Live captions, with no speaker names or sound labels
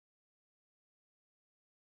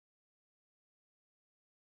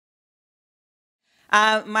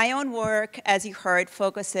My own work, as you heard,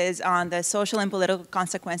 focuses on the social and political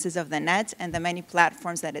consequences of the net and the many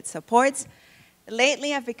platforms that it supports.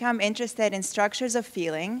 Lately, I've become interested in structures of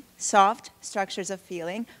feeling, soft structures of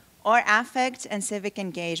feeling, or affect and civic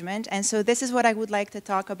engagement. And so this is what I would like to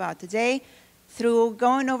talk about today through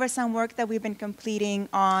going over some work that we've been completing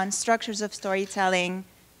on structures of storytelling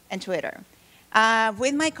and Twitter.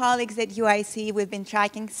 With my colleagues at UIC, we've been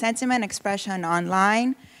tracking sentiment expression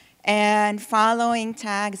online and following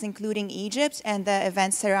tags including Egypt and the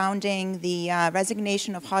events surrounding the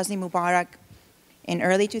resignation of Hosni Mubarak in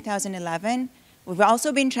early 2011. We've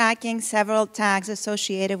also been tracking several tags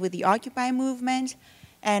associated with the Occupy movement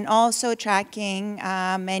and also tracking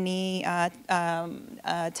many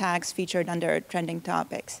tags featured under trending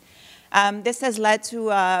topics. This has led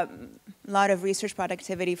to a lot of research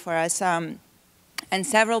productivity for us and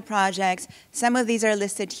several projects. Some of these are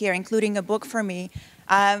listed here, including a book for me.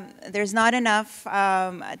 There's not enough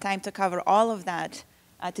time to cover all of that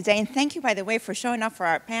today. And thank you, by the way, for showing up for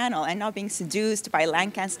our panel and not being seduced by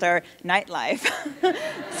Lancaster nightlife.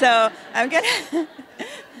 So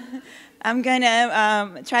I'm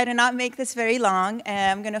gonna try to not make this very long.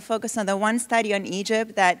 I'm gonna focus on the one study on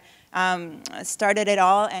Egypt that started it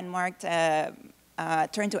all and marked a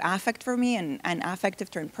turn to affect for me and an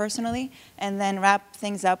affective turn personally, and then wrap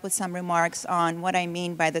things up with some remarks on what I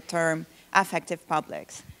mean by the term affective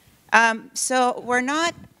publics. So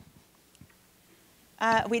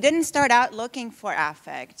we didn't start out looking for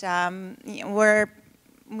affect.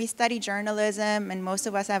 We study journalism, and most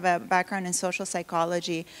of us have a background in social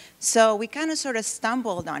psychology. So we kind of sort of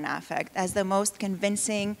stumbled on affect as the most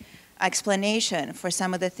convincing explanation for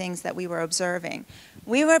some of the things that we were observing.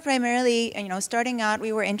 We were primarily, starting out,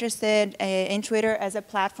 we were interested in Twitter as a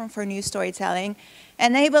platform for news storytelling,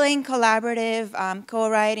 enabling collaborative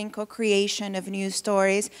co-writing, co-creation of news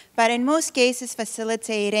stories, but in most cases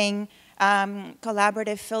facilitating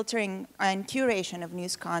collaborative filtering and curation of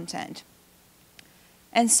news content.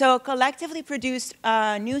 And so collectively produced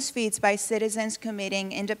news feeds by citizens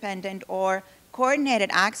committing independent or coordinated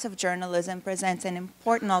acts of journalism presents an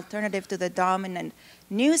important alternative to the dominant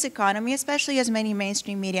news economy, especially as many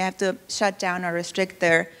mainstream media have to shut down or restrict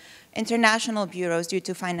their international bureaus due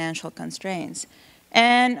to financial constraints.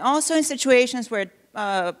 And also in situations where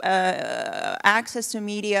access to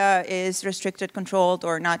media is restricted, controlled,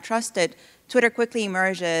 or not trusted, Twitter quickly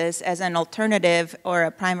emerges as an alternative or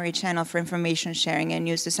a primary channel for information sharing and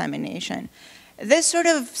news dissemination. This sort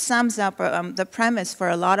of sums up the premise for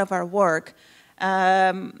a lot of our work.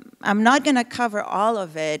 I'm not going to cover all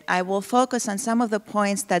of it. I will focus on some of the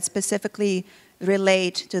points that specifically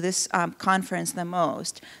relate to this conference the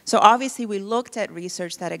most. So obviously we looked at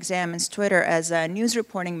research that examines Twitter as a news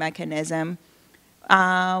reporting mechanism.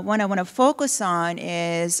 What I want to focus on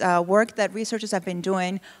is work that researchers have been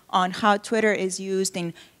doing on how Twitter is used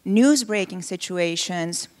in news-breaking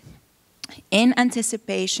situations, in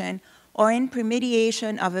anticipation, or in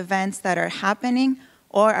premediation of events that are happening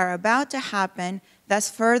or are about to happen, thus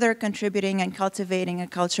further contributing and cultivating a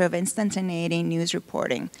culture of instantaneity news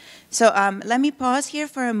reporting. So let me pause here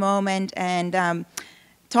for a moment and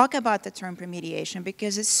talk about the term premediation,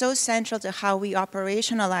 because it's so central to how we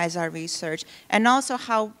operationalize our research and also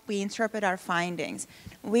how we interpret our findings.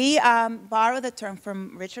 We borrow the term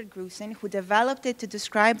from Richard Grusin, who developed it to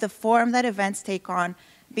describe the form that events take on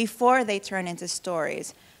before they turn into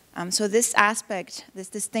stories. So this aspect, this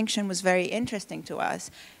distinction was very interesting to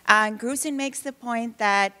us. Grusin makes the point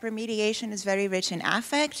that premediation is very rich in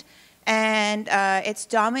affect, and it's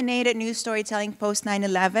dominated news storytelling post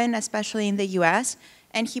 9/11, especially in the US.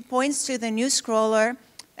 And he points to the news scroller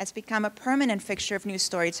that's become a permanent fixture of news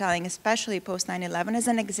storytelling, especially post 9/11, as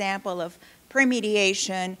an example of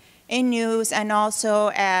premediation in news and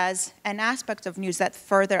also as an aspect of news that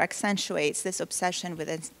further accentuates this obsession with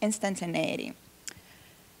instantaneity.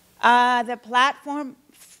 The platform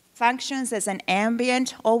functions as an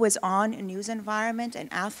ambient, always-on news environment,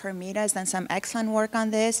 and Alf Hermida has done some excellent work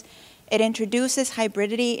on this. It introduces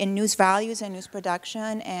hybridity in news values and news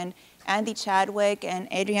production, and Andy Chadwick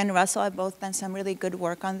and Adrienne Russell have both done some really good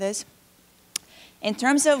work on this. In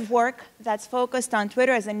terms of work that's focused on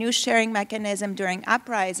Twitter as a news-sharing mechanism during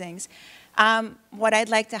uprisings, what I'd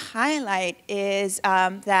like to highlight is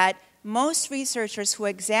that most researchers who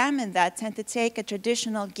examine that tend to take a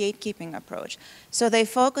traditional gatekeeping approach. So they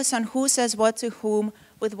focus on who says what to whom,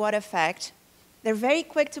 with what effect. They're very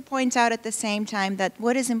quick to point out at the same time that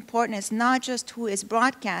what is important is not just who is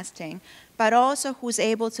broadcasting, but also who's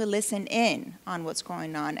able to listen in on what's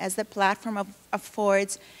going on, as the platform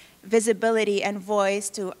affords visibility and voice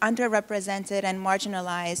to underrepresented and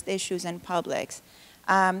marginalized issues and publics.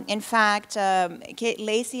 In fact, Kate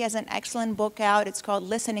Lacey has an excellent book out. It's called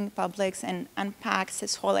Listening Publics, and unpacks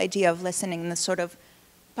this whole idea of listening and the sort of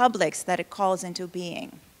publics that it calls into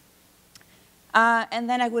being. And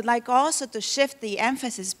then I would like also to shift the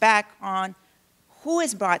emphasis back on who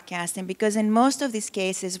is broadcasting, because in most of these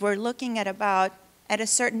cases, we're looking at a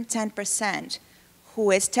certain 10%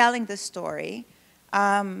 who is telling the story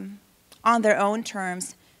on their own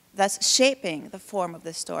terms, thus shaping the form of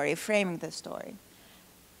the story, framing the story.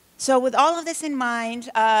 So with all of this in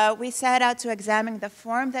mind, we set out to examine the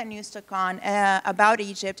form that news took on about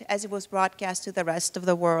Egypt as it was broadcast to the rest of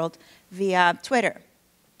the world via Twitter.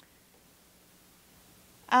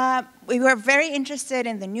 We were very interested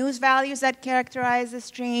in the news values that characterize the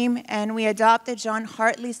stream, and we adopted John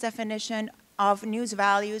Hartley's definition of news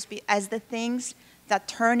values as the things that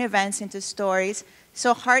turn events into stories.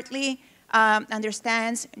 So Hartley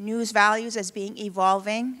understands news values as being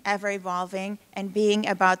evolving, ever evolving, and being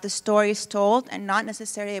about the stories told and not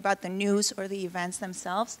necessarily about the news or the events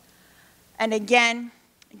themselves. And again,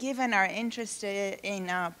 given our interest in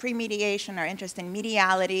pre-mediation, our interest in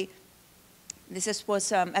mediality, this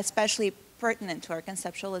was especially pertinent to our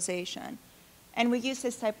conceptualization. And we use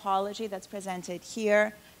this typology that's presented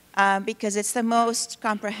here because it's the most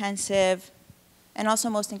comprehensive and also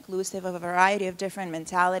most inclusive of a variety of different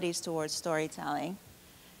mentalities towards storytelling.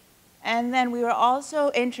 And then we were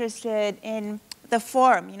also interested in the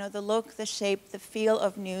form, the look, the shape, the feel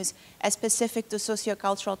of news as specific to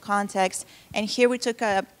sociocultural context. And here we took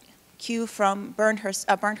a cue from Bernhurst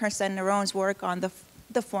and Neron's work on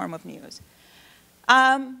the form of news.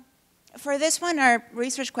 For this one, our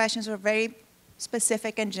research questions were very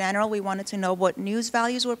specific and general. We wanted to know what news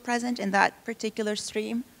values were present in that particular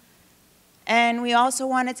stream. And we also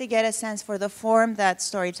wanted to get a sense for the form that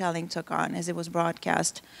storytelling took on as it was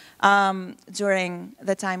broadcast during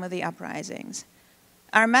the time of the uprisings.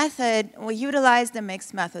 Our method, we utilized the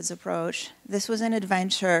mixed methods approach. This was an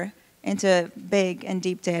adventure into big and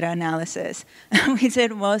deep data analysis. We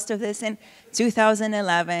did most of this in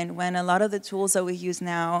 2011 when a lot of the tools that we use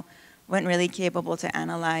now weren't really capable to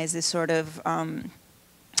analyze this sort of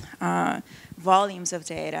volumes of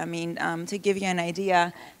data. I mean, to give you an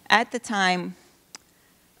idea, at the time,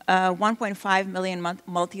 1.5 million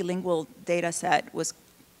multilingual data set was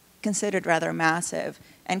considered rather massive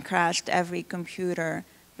and crashed every computer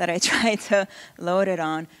that I tried to load it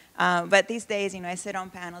on. But these days, I sit on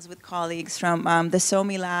panels with colleagues from the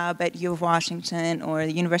SOMI lab at U of Washington or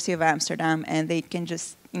the University of Amsterdam, and they can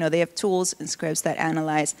just, they have tools and scripts that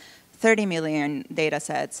analyze 30 million data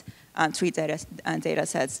sets, tweet data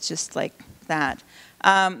sets, just like that.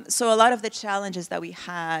 So a lot of the challenges that we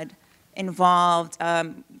had involved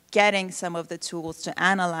getting some of the tools to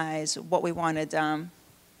analyze what we wanted them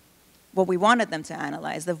to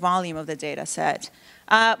analyze, the volume of the data set.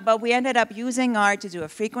 But we ended up using R to do a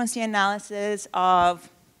frequency analysis of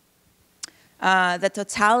the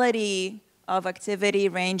totality of activity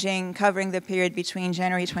covering the period between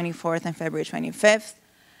January 24th and February 25th,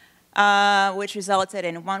 which resulted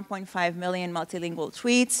in 1.5 million multilingual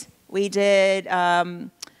tweets. We did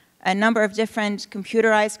a number of different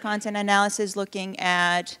computerized content analysis looking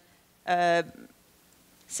at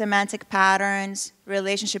semantic patterns,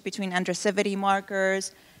 relationship between addressivity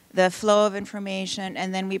markers, the flow of information,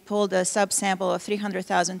 and then we pulled a subsample of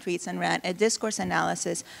 300,000 tweets and ran a discourse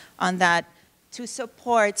analysis on that to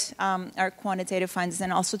support our quantitative findings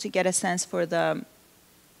and also to get a sense for the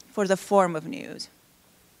form of news.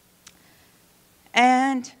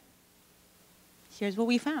 And here's what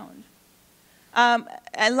we found.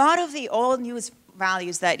 A lot of the old news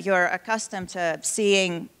values that you're accustomed to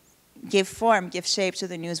seeing give form, give shape to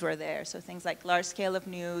the news were there. So things like large scale of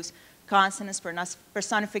news, consonance,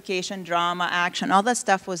 personification, drama, action, all that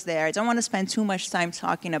stuff was there. I don't want to spend too much time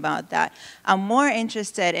talking about that. I'm more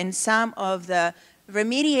interested in some of the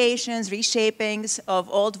remediations, reshapings of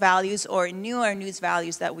old values or newer news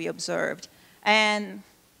values that we observed. And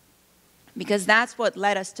because that's what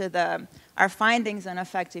led us to our findings on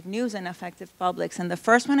effective news and effective publics. And the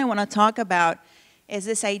first one I want to talk about is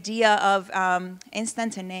this idea of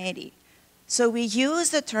instantaneity. So we use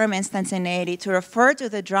the term instantaneity to refer to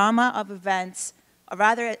the drama of events, or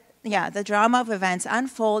rather, the drama of events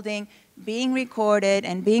unfolding, being recorded,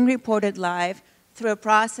 and being reported live through a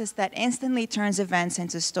process that instantly turns events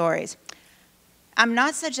into stories. I'm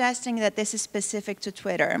not suggesting that this is specific to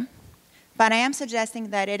Twitter, but I am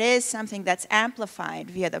suggesting that it is something that's amplified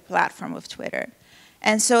via the platform of Twitter.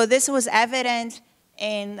 And so this was evident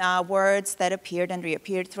in words that appeared and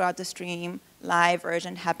reappeared throughout the stream, live,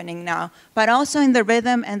 urgent, happening now, but also in the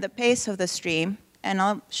rhythm and the pace of the stream, And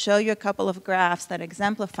I'll show you a couple of graphs that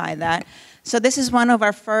exemplify that. So this is one of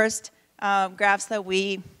our first graphs that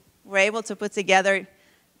we were able to put together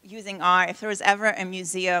using R. If there was ever a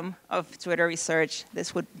museum of Twitter research,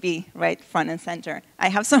 this would be right front and center. I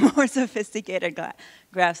have some more sophisticated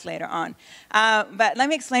graphs later on. But let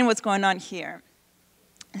me explain what's going on here.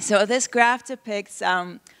 So this graph depicts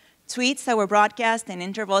tweets that were broadcast in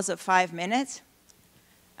intervals of 5 minutes.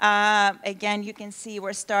 Again, you can see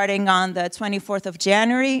we're starting on the 24th of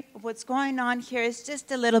January. What's going on here is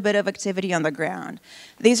just a little bit of activity on the ground.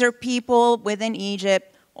 These are people within Egypt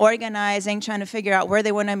organizing, trying to figure out where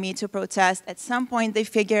they want to meet to protest. At some point, they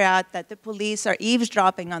figure out that the police are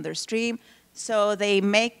eavesdropping on their stream, so they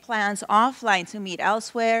make plans offline to meet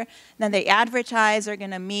elsewhere. Then they advertise they're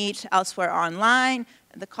going to meet elsewhere online.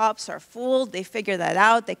 The cops are fooled. They figure that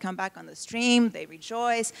out. They come back on the stream. They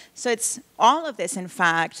rejoice. So it's all of this, in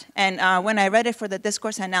fact. And when I read it for the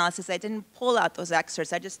discourse analysis, I didn't pull out those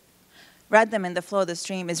excerpts. I just read them in the flow of the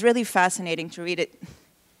stream. It's really fascinating to read it.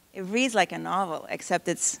 It reads like a novel, except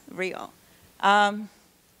it's real. And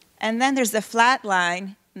then there's the flat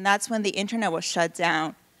line, and that's when the internet was shut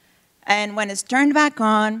down. And when it's turned back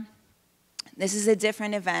on, this is a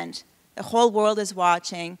different event. The whole world is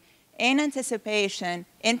watching in anticipation,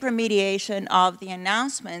 in premediation of the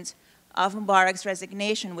announcement of Mubarak's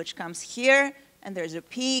resignation, which comes here, and there's a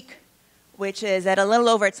peak, which is at a little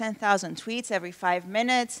over 10,000 tweets every 5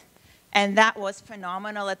 minutes. And that was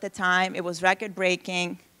phenomenal at the time. It was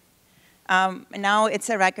record-breaking. Now it's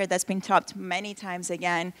a record that's been topped many times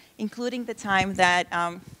again, including the time that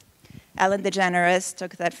Ellen DeGeneres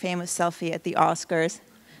took that famous selfie at the Oscars.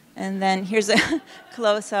 And then here's a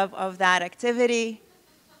close-up of that activity.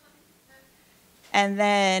 And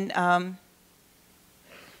then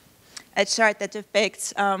a chart that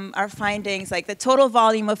depicts our findings, like the total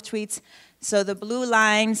volume of tweets. So the blue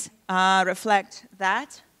lines reflect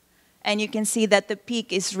that. And you can see that the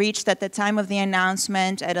peak is reached at the time of the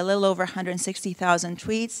announcement at a little over 160,000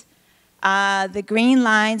 tweets. The green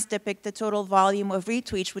lines depict the total volume of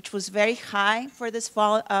retweets, which was very high for this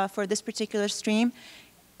particular stream,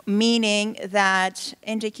 meaning that,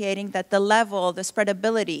 indicating that the level, the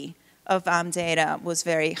spreadability of data was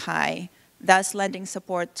very high, thus lending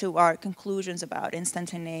support to our conclusions about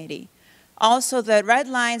instantaneity. Also, the red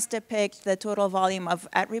lines depict the total volume of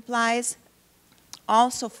 @replies,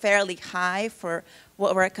 also fairly high for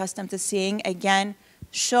what we're accustomed to seeing, again,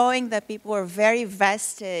 showing that people were very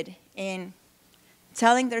vested in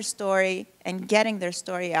telling their story and getting their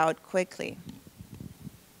story out quickly.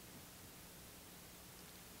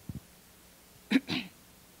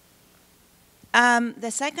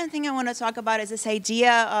 The second thing I want to talk about is this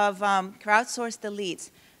idea of crowdsourced deletes.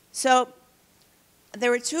 So there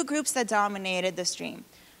were two groups that dominated the stream.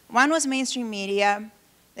 One was mainstream media.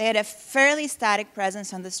 They had a fairly static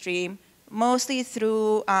presence on the stream, mostly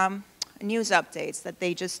through news updates that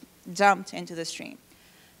they just dumped into the stream.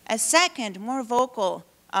 A second, more vocal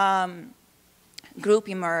group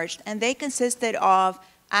emerged, and they consisted of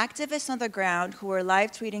activists on the ground who were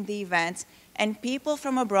live tweeting the events and people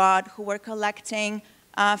from abroad who were collecting,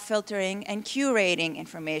 filtering, and curating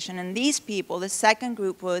information. And these people, the second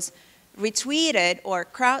group, was retweeted or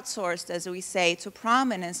crowdsourced, as we say, to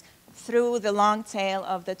prominence through the long tail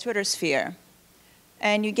of the Twitter sphere.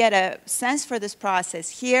 And you get a sense for this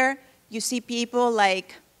process. Here, you see people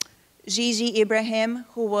like Zizi Ibrahim,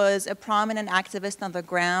 who was a prominent activist on the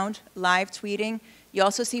ground, live tweeting. You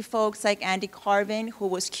also see folks like Andy Carvin, who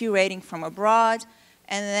was curating from abroad.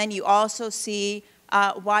 And then you also see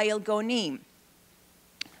Wael Ghonim,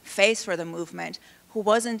 face for the movement, who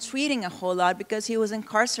wasn't tweeting a whole lot because he was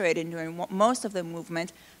incarcerated during most of the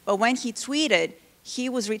movement. But when he tweeted, he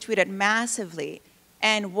was retweeted massively.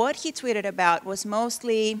 And what he tweeted about was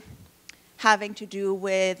mostly having to do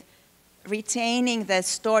with retaining the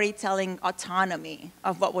storytelling autonomy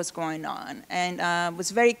of what was going on, and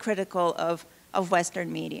was very critical of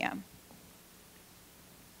Western media.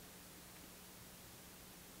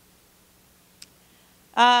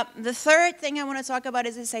 The third thing I want to talk about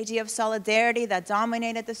is this idea of solidarity that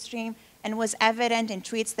dominated the stream and was evident in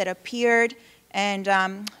tweets that appeared and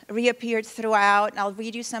reappeared throughout. I'll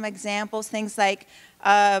read you some examples, things like,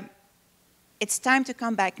 it's time to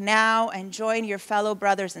come back now and join your fellow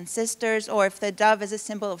brothers and sisters, or if the dove is a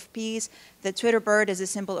symbol of peace, the Twitter bird is a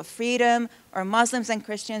symbol of freedom, or Muslims and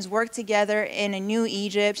Christians work together in a new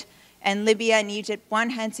Egypt, and Libya and Egypt,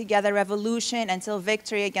 one hand together, revolution until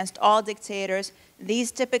victory against all dictators.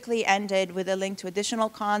 These typically ended with a link to additional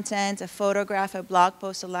content, a photograph, a blog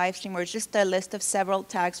post, a live stream, or just a list of several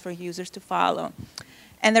tags for users to follow.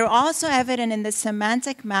 And they're also evident in the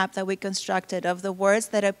semantic map that we constructed of the words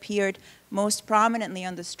that appeared most prominently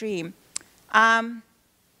on the stream. And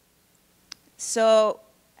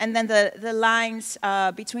then the lines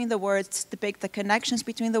between the words depict the connections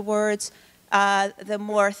between the words. The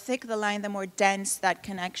more thick the line, the more dense that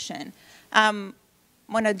connection. I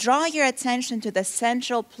want to draw your attention to the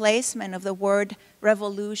central placement of the word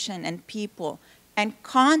revolution and people, and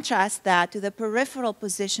contrast that to the peripheral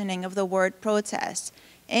positioning of the word protest,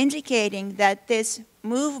 indicating that this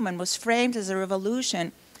movement was framed as a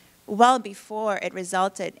revolution well before it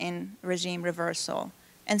resulted in regime reversal.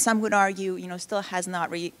 And some would argue, still has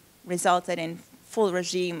not resulted in full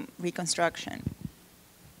regime reconstruction.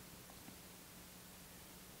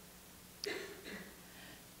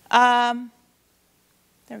 There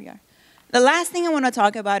we are. The last thing I want to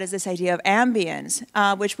talk about is this idea of ambience,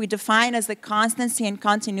 which we define as the constancy and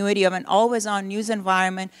continuity of an always-on news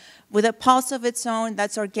environment with a pulse of its own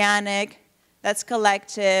that's organic, that's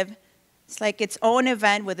collective. It's like its own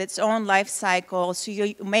event with its own life cycle. So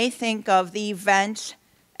you may think of the event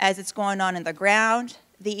as it's going on in the ground,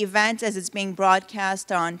 the event as it's being broadcast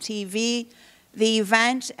on TV, the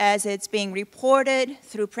event as it's being reported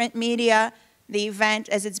through print media, the event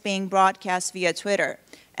as it's being broadcast via Twitter.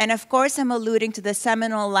 And of course, I'm alluding to the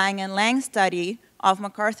seminal Lang and Lang study of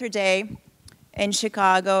MacArthur Day in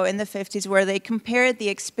Chicago in the 50s, where they compared the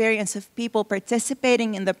experience of people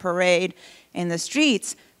participating in the parade in the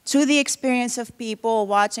streets to the experience of people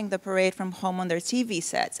watching the parade from home on their TV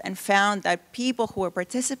sets, and found that people who were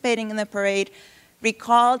participating in the parade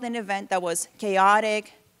recalled an event that was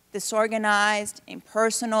chaotic, disorganized,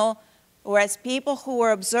 impersonal, whereas people who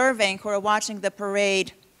were observing, who were watching the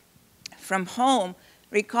parade from home,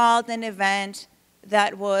 recalled an event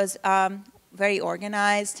that was very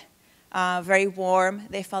organized, very warm.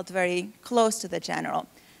 They felt very close to the general.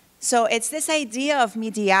 So it's this idea of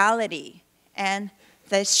mediality and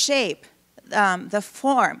the shape, the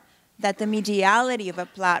form that the mediality of a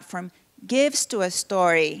platform gives to a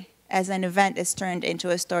story as an event is turned into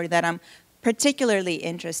a story that I'm particularly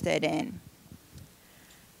interested in.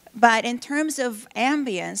 But in terms of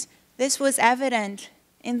ambience, this was evident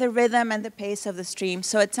in the rhythm and the pace of the stream.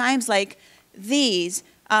 So at times like these,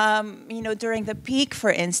 during the peak,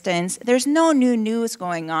 for instance, there's no new news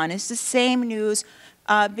going on. It's the same news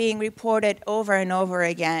being reported over and over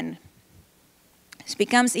again. This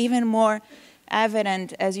becomes even more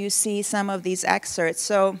evident as you see some of these excerpts.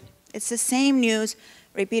 So it's the same news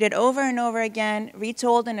repeated over and over again,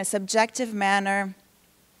 retold in a subjective manner,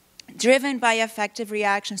 driven by affective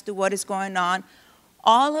reactions to what is going on.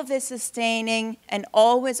 All of this sustaining an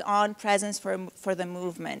always-on presence for the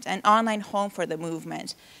movement, an online home for the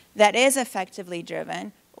movement that is effectively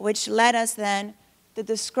driven, which led us then to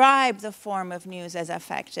describe the form of news as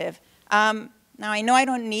affective. Now, I know I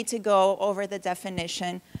don't need to go over the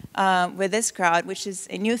definition with this crowd, which is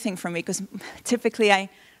a new thing for me, because typically I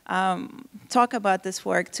talk about this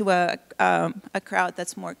work to a crowd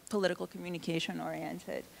that's more political communication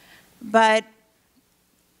oriented. But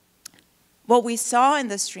what we saw in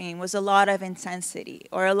the stream was a lot of intensity,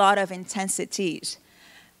 or a lot of intensities.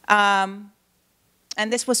 And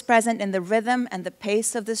this was present in the rhythm and the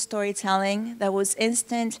pace of the storytelling that was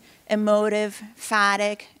instant, emotive,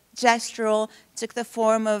 phatic, gestural, took the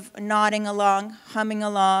form of nodding along, humming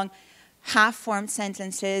along, half-formed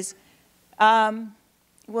sentences.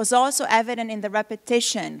 Was also evident in the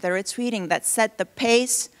repetition, the retweeting that set the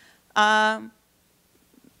pace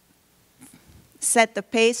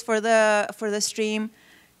for the stream,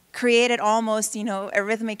 created almost, a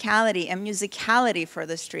rhythmicality, a musicality for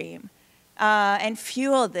the stream, and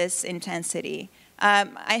fueled this intensity.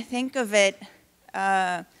 I think of it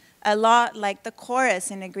a lot like the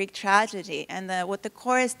chorus in a Greek tragedy. And what the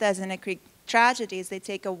chorus does in a Greek tragedy is they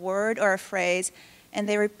take a word or a phrase and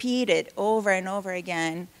they repeat it over and over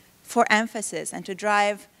again for emphasis and to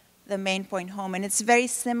drive the main point home. And it's very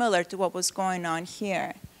similar to what was going on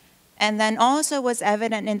here. And then also was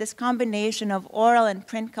evident in this combination of oral and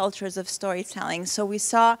print cultures of storytelling. So we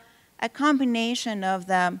saw a combination of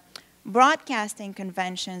the broadcasting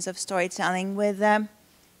conventions of storytelling with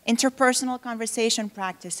interpersonal conversation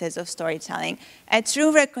practices of storytelling, a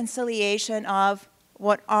true reconciliation of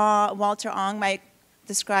what Walter Ong might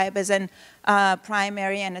describe as a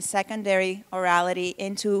primary and a secondary orality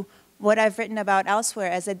into what I've written about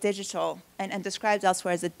elsewhere as a digital, and described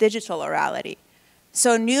elsewhere as a digital orality.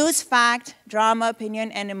 So news, fact, drama,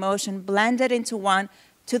 opinion, and emotion blended into one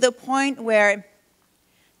to the point where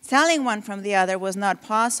telling one from the other was not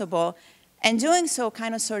possible, and doing so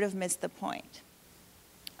kind of sort of missed the point.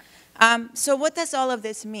 So what does all of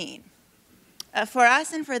this mean? For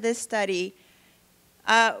us and for this study,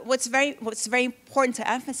 What's very important to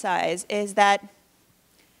emphasize is that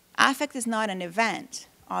affect is not an event,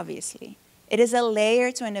 obviously. It is a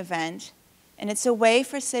layer to an event, and it's a way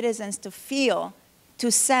for citizens to feel,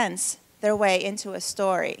 to sense their way into a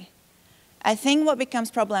story. I think what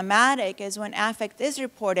becomes problematic is when affect is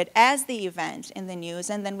reported as the event in the news,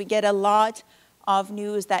 and then we get a lot of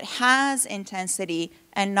news that has intensity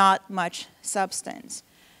and not much substance.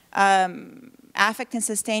 Affect can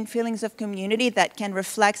sustain feelings of community that can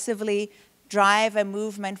reflexively drive a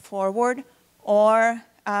movement forward or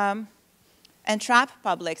entrap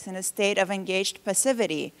publics in a state of engaged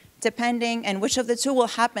passivity, depending, and which of the two will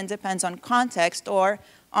happen depends on context or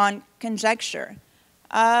on conjecture.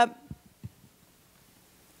 How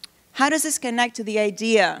does this connect to the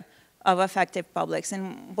idea of affective publics,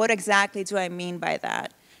 and what exactly do I mean by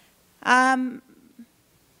that?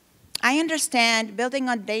 I understand, building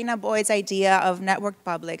on Dana Boyd's idea of networked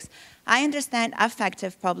publics, I understand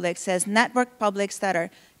affective publics as networked publics that are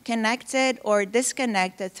connected or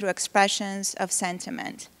disconnected through expressions of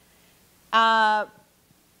sentiment.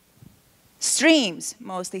 Streams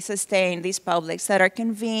mostly sustain these publics that are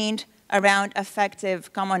convened around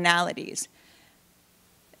affective commonalities.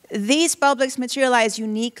 These publics materialize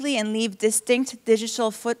uniquely and leave distinct digital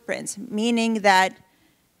footprints, meaning that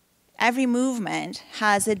every movement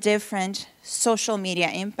has a different social media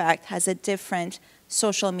impact, has a different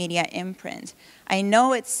social media imprint. I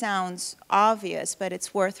know it sounds obvious, but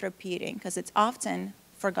it's worth repeating because it's often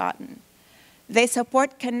forgotten. They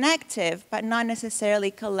support connective, but not necessarily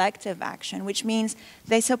collective action, which means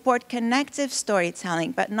they support connective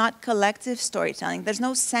storytelling, but not collective storytelling. There's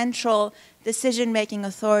no central decision-making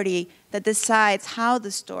authority that decides how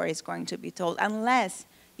the story is going to be told, unless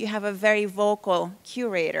you have a very vocal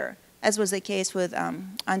curator, as was the case with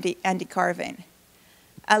Andy Carvin.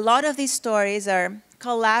 A lot of these stories are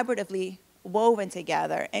collaboratively woven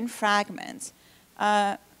together in fragments.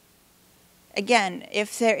 Again,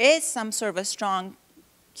 if there is some sort of a strong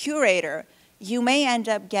curator, you may end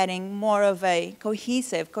up getting more of a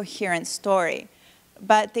cohesive, coherent story.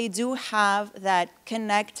 But they do have that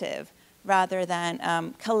connective rather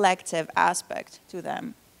than collective aspect to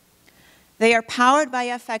them. They are powered by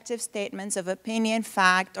affective statements of opinion,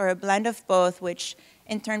 fact, or a blend of both, which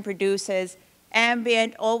in turn produces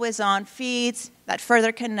ambient, always-on feeds that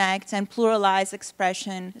further connect and pluralize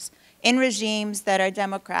expressions in regimes that are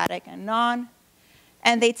democratic and non.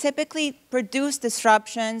 And they typically produce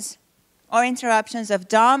disruptions or interruptions of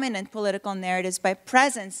dominant political narratives by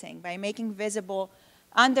presencing, by making visible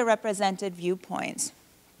underrepresented viewpoints.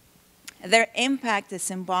 Their impact is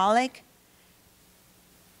symbolic.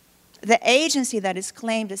 The agency that is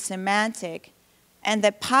claimed is semantic, and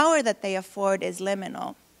the power that they afford is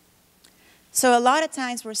liminal. So a lot of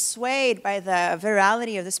times we're swayed by the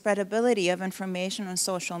virality or the spreadability of information on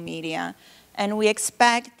social media, and we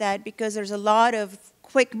expect that because there's a lot of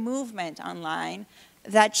quick movement online,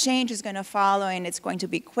 that change is going to follow and it's going to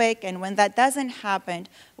be quick, and when that doesn't happen,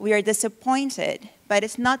 we are disappointed. But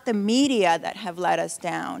it's not the media that have let us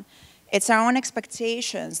down. It's our own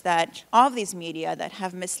expectations of these media that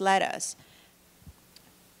have misled us.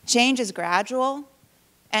 Change is gradual,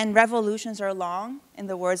 and revolutions are long, in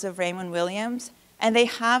the words of Raymond Williams, and they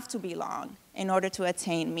have to be long in order to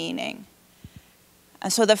attain meaning.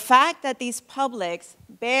 And so the fact that these publics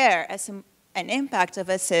bear an impact of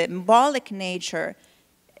a symbolic nature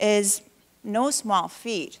is no small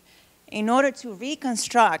feat. In order to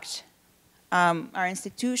reconstruct our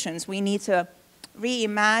institutions, we need to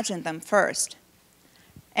reimagine them first.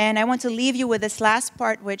 And I want to leave you with this last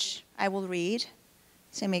part, which I will read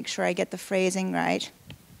to make sure I get the phrasing right.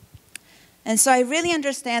 And so I really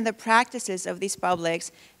understand the practices of these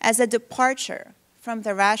publics as a departure from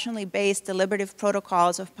the rationally based deliberative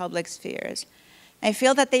protocols of public spheres. I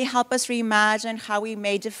feel that they help us reimagine how we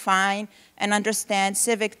may define and understand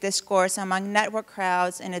civic discourse among network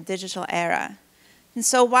crowds in a digital era. And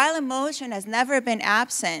so while emotion has never been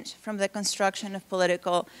absent from the construction of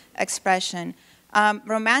political expression,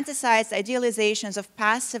 romanticized idealizations of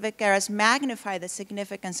past civic eras magnify the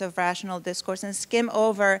significance of rational discourse and skim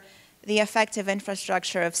over the effective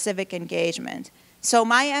infrastructure of civic engagement. So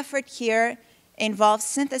my effort here involves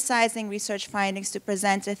synthesizing research findings to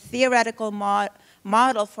present a theoretical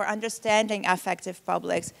model for understanding affective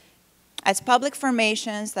publics as public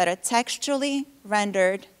formations that are textually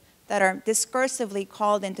rendered, that are discursively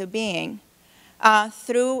called into being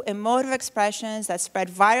through emotive expressions that spread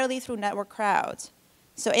virally through network crowds.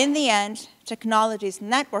 So in the end, technologies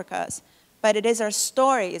network us, but it is our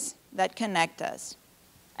stories that connect us,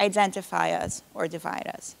 identify us, or divide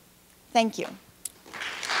us. Thank you.